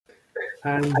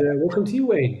And welcome to you,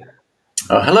 Wayne.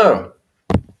 Hello.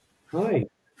 Hi,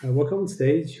 welcome on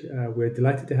stage. We're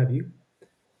delighted to have you.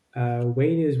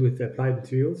 Wayne is with Applied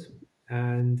Materials,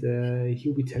 and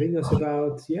he'll be telling us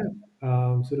about,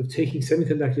 sort of taking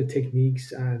semiconductor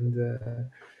techniques and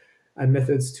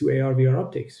methods to AR/VR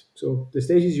optics. So the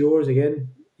stage is yours again.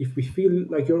 If we feel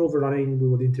like you're overrunning, we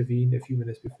will intervene a few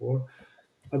minutes before.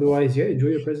 Otherwise, yeah, enjoy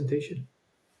your presentation.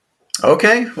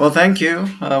 Okay. Well, thank you.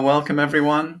 Welcome,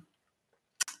 everyone.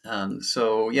 I'm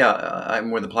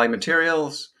with Applied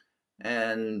Materials,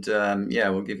 and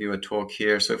we'll give you a talk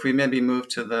here. So, if we maybe move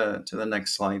to the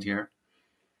next slide here.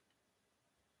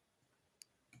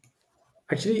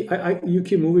 Actually, you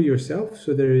can move it yourself.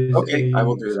 So there is Okay, I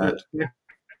will a do sort that. of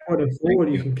backward and Thank forward.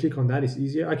 You you. can click on that. It's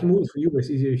easier. I can move it for you, but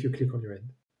it's easier if you click on your end.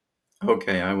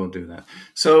 Okay, I will do that.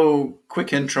 So,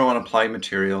 quick intro on Applied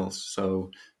Materials.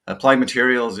 So, Applied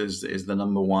Materials is the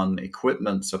number one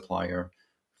equipment supplier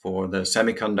for the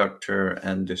semiconductor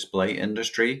and display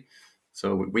industry.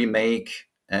 So, we make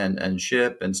and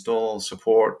ship, install,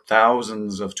 support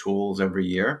thousands of tools every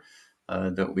year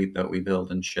that we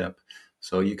build and ship.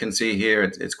 So, you can see here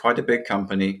it's quite a big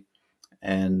company,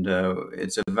 and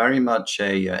it's a very much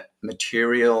a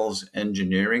materials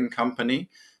engineering company.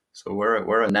 So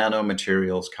we're a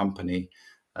nanomaterials company.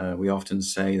 We often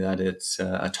say that it's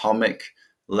atomic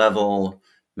level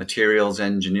materials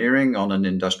engineering on an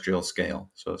industrial scale.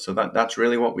 So that's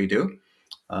really what we do,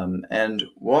 and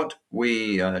what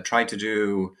we try to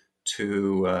do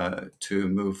to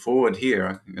move forward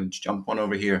here. I'm going to jump one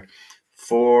over here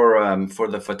for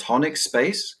the photonic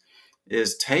space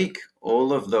is take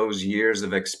all of those years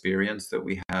of experience that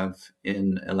we have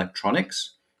in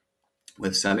electronics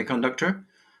with semiconductor,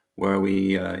 where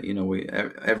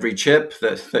every chip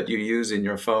that you use in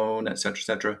your phone, et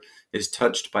cetera, is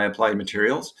touched by applied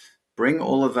materials. Bring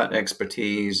all of that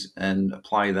expertise and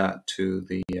apply that to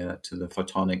the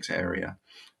photonics area,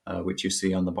 which you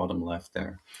see on the bottom left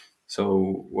there.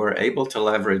 So we're able to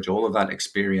leverage all of that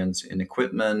experience in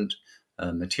equipment,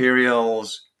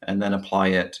 materials, and then apply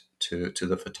it to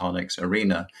the photonics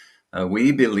arena.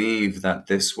 We believe that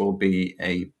this will be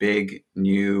a big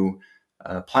new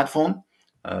platform,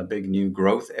 a big new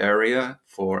growth area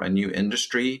for a new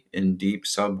industry in deep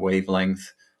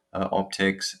sub-wavelength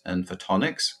optics and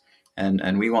photonics.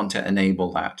 And we want to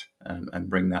enable that and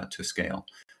bring that to scale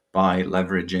by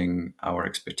leveraging our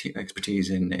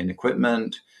expertise in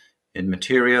equipment, in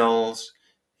materials,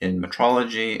 in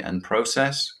metrology and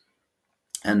process,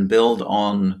 and build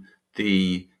on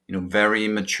the very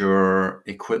mature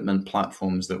equipment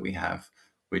platforms that we have,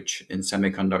 which in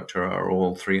semiconductor are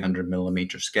all 300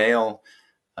 millimeter scale.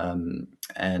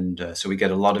 So we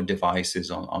get a lot of devices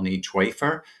on each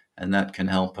wafer, and that can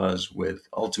help us with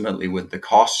ultimately with the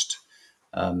cost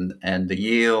and the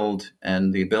yield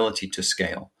and the ability to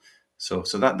scale. So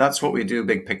that's what we do,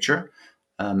 big picture.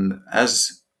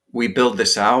 As we build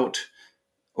this out,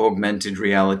 augmented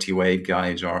reality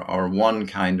waveguides are one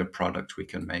kind of product we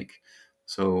can make.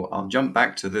 So I'll jump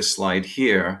back to this slide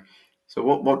here. So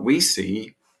what we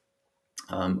see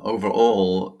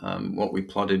overall, what we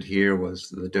plotted here was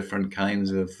the different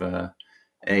kinds of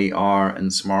AR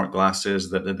and smart glasses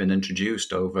that have been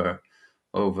introduced over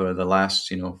the last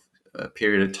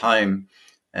period of time.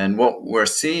 And what we're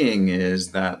seeing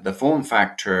is that the form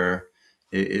factor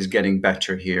is getting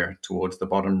better here towards the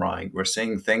bottom right. We're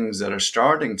seeing things that are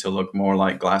starting to look more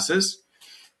like glasses.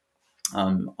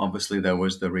 Obviously, there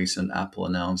was the recent Apple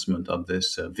announcement of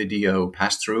this video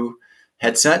pass-through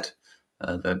headset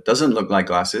that doesn't look like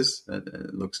glasses.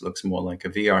 It looks more like a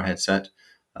VR headset.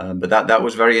 But that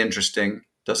was very interesting.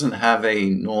 Doesn't have a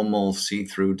normal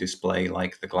see-through display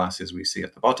like the glasses we see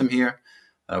at the bottom here.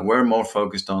 We're more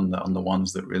focused on the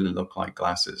ones that really look like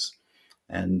glasses.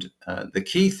 And the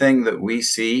key thing that we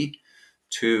see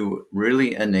to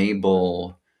really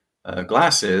enable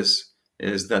glasses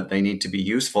is that they need to be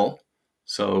useful.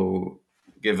 So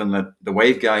given that the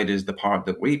waveguide is the part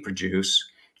that we produce,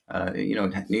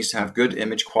 it needs to have good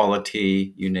image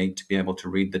quality. You need to be able to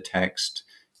read the text.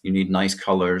 You need nice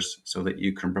colors so that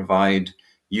you can provide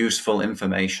useful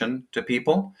information to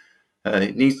people.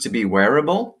 It needs to be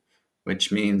wearable,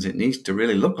 which means it needs to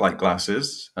really look like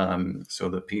glasses so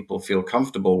that people feel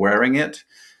comfortable wearing it.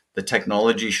 The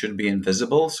technology should be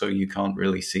invisible, so you can't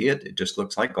really see it. It just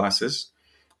looks like glasses.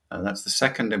 That's the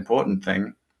second important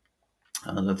thing.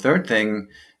 The third thing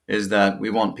is that we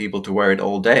want people to wear it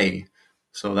all day.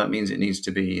 So that means it needs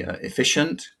to be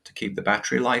efficient to keep the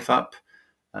battery life up.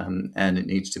 And it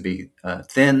needs to be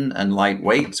thin and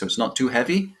lightweight, so it's not too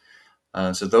heavy.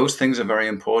 So those things are very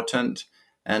important.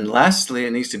 And lastly,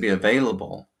 it needs to be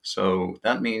available. So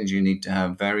that means you need to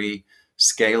have very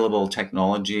scalable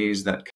technologies that